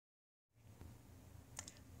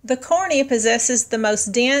The cornea possesses the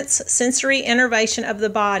most dense sensory innervation of the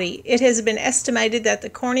body. It has been estimated that the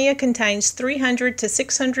cornea contains 300 to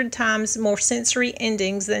 600 times more sensory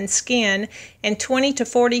endings than skin and 20 to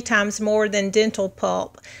 40 times more than dental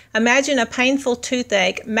pulp. Imagine a painful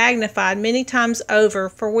toothache magnified many times over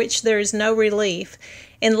for which there is no relief.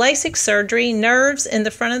 In LASIK surgery, nerves in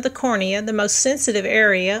the front of the cornea, the most sensitive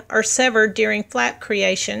area, are severed during flap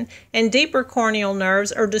creation, and deeper corneal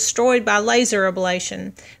nerves are destroyed by laser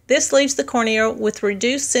ablation. This leaves the cornea with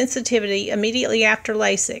reduced sensitivity immediately after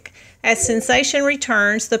LASIK. As sensation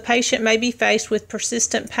returns, the patient may be faced with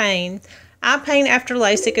persistent pain. Eye pain after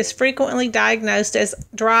LASIK is frequently diagnosed as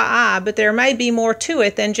dry eye, but there may be more to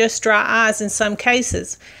it than just dry eyes in some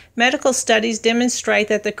cases. Medical studies demonstrate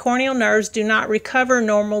that the corneal nerves do not recover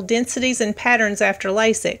normal densities and patterns after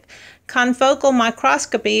LASIK. Confocal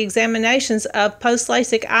microscopy examinations of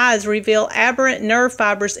post-LASIK eyes reveal aberrant nerve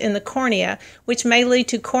fibers in the cornea, which may lead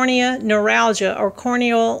to corneal neuralgia or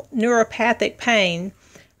corneal neuropathic pain.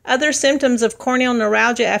 Other symptoms of corneal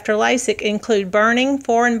neuralgia after LASIK include burning,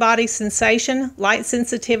 foreign body sensation, light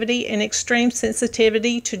sensitivity, and extreme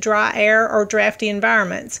sensitivity to dry air or drafty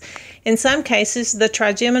environments. In some cases, the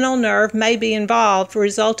trigeminal nerve may be involved,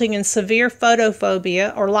 resulting in severe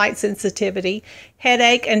photophobia or light sensitivity,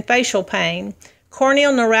 headache, and facial pain.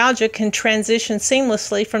 Corneal neuralgia can transition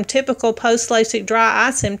seamlessly from typical post-LASIK dry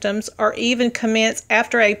eye symptoms or even commence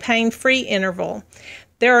after a pain-free interval.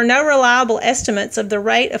 There are no reliable estimates of the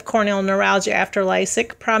rate of corneal neuralgia after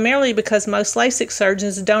LASIK, primarily because most LASIK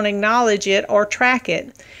surgeons don't acknowledge it or track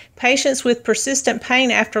it. Patients with persistent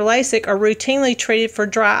pain after LASIK are routinely treated for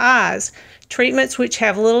dry eyes, treatments which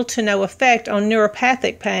have little to no effect on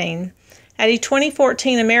neuropathic pain. At a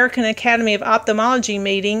 2014 American Academy of Ophthalmology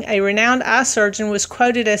meeting, a renowned eye surgeon was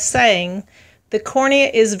quoted as saying, "The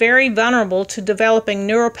cornea is very vulnerable to developing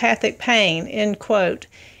neuropathic pain," end quote.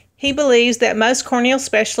 He believes that most corneal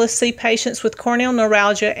specialists see patients with corneal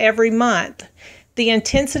neuralgia every month. The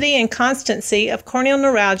intensity and constancy of corneal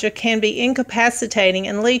neuralgia can be incapacitating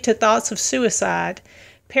and lead to thoughts of suicide.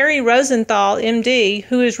 Perry Rosenthal, MD,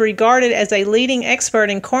 who is regarded as a leading expert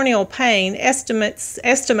in corneal pain, estimates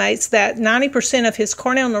that 90% of his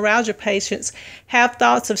corneal neuralgia patients have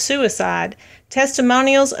thoughts of suicide.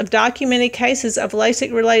 Testimonials of documented cases of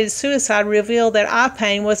LASIK-related suicide reveal that eye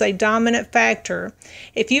pain was a dominant factor.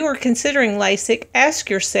 If you are considering LASIK, ask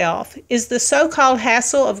yourself, is the so-called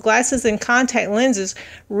hassle of glasses and contact lenses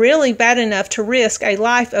really bad enough to risk a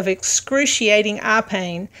life of excruciating eye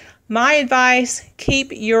pain? My advice,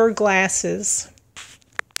 keep your glasses.